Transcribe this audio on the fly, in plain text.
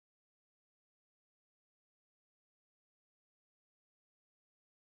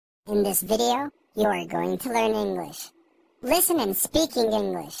In this video, you are going to learn English. Listen and speaking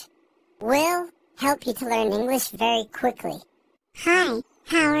English will help you to learn English very quickly. Hi,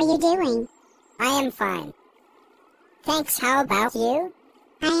 how are you doing? I am fine. Thanks, how about you?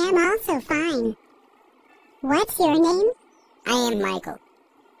 I am also fine. What's your name? I am Michael.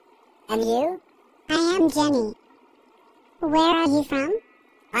 And you? I am Jenny. Where are you from?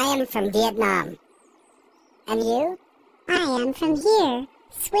 I am from Vietnam. And you? I am from here,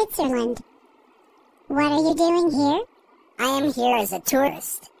 Switzerland. What are you doing here? I am here as a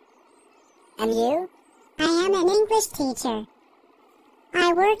tourist. And you? I am an English teacher.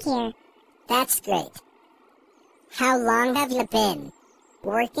 I work here. That's great. How long have you been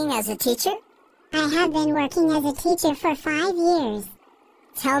working as a teacher? I have been working as a teacher for 5 years.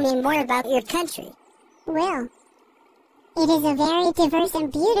 Tell me more about your country. Well, it is a very diverse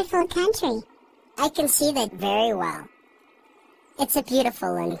and beautiful country. I can see that very well. It's a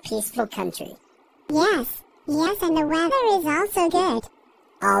beautiful and peaceful country. Yes, and the weather is also good.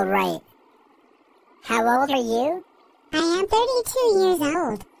 All right. How old are you? I am 32 years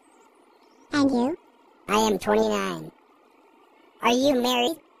old. And you? I am 29. Are you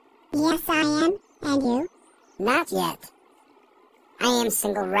married? Yes, I am. And you? Not yet. I am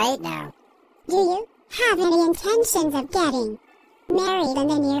single right now. Do you have any intentions of getting married in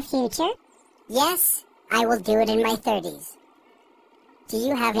the near future? Yes, I will do it in my 30s. Do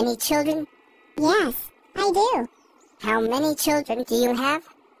you have any children? Yes, I do. How many children do you have?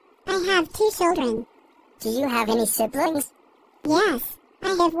 I have 2 children. Do you have any siblings? Yes, I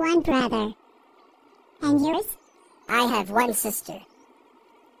have 1 brother. And yours? I have 1 sister.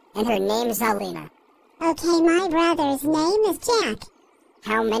 And her name is Alina. Okay, my brother's name is Jack.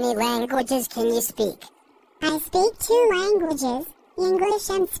 How many languages can you speak? I speak 2 languages, English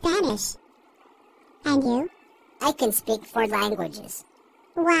and Spanish. And you? I can speak 4 languages.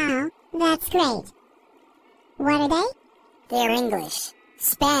 Wow, that's great. What are they? They're English,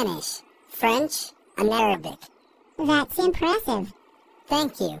 Spanish, French, and Arabic. That's impressive.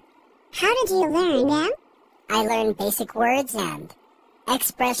 Thank you. How did you learn them? I learned basic words and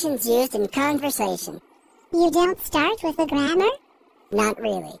expressions used in conversation. You don't start with the grammar? Not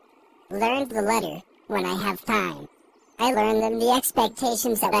really. Learned the letter when I have time. I learn them the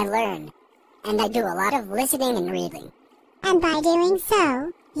expectations that I learn. And I do a lot of listening and reading. And by doing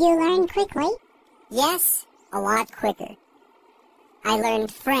so, you learn quickly? Yes, a lot quicker. I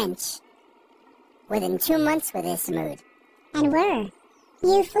learned French within 2 months with this mood. And were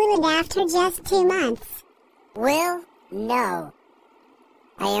you fluent after just 2 months? Well, no.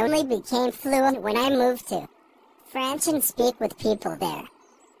 I only became fluent when I moved to France and speak with people there.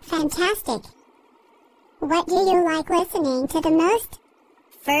 Fantastic. What do you like listening to the most?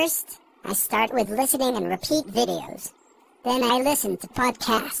 First, I start with listening and repeat videos. Then I listen to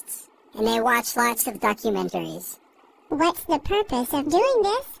podcasts, and I watch lots of documentaries. What's the purpose of doing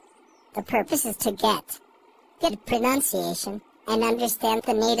this? The purpose is to get good pronunciation and understand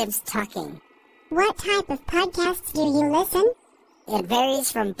the natives talking. What type of podcasts do you listen? It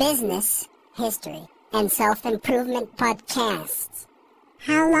varies from business, history, and self-improvement podcasts.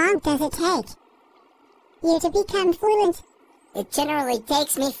 How long does it take you to become fluent? It generally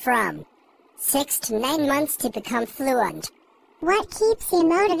takes me from 6 to 9 months to become fluent. What keeps you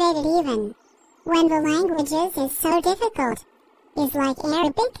motivated even when the languages is so difficult? Is like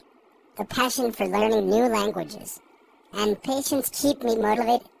Arabic? The passion for learning new languages and patience keep me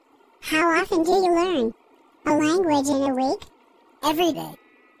motivated. How often do you learn a language in a week? Every day.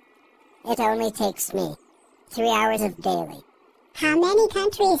 It only takes me 3 hours of daily. How many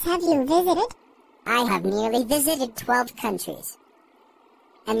countries have you visited? I have nearly visited 12 countries.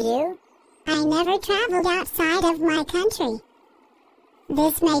 And you? I never traveled outside of my country.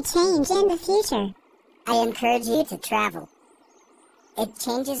 This may change in the future. I encourage you to travel. It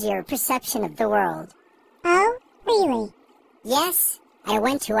changes your perception of the world. Oh, really? Yes, I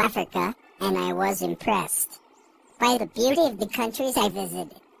went to Africa and I was impressed by the beauty of the countries I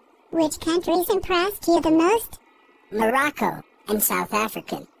visited. Which countries impressed you the most? Morocco and South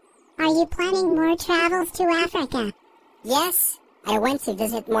Africa. Are you planning more travels to Africa? Yes, I went to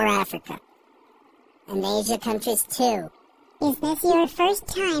visit more Africa. And Asia countries too. Is this your first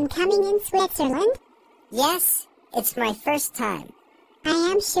time coming in Switzerland? Yes, it's my first time. I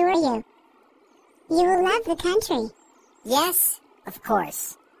am sure you will love the country. Yes, of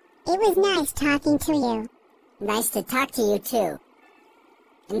course. It was nice talking to you. Nice to talk to you too.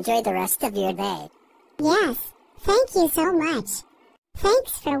 Enjoy the rest of your day. Yes, thank you so much.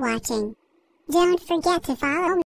 Thanks for watching. Don't forget to follow me.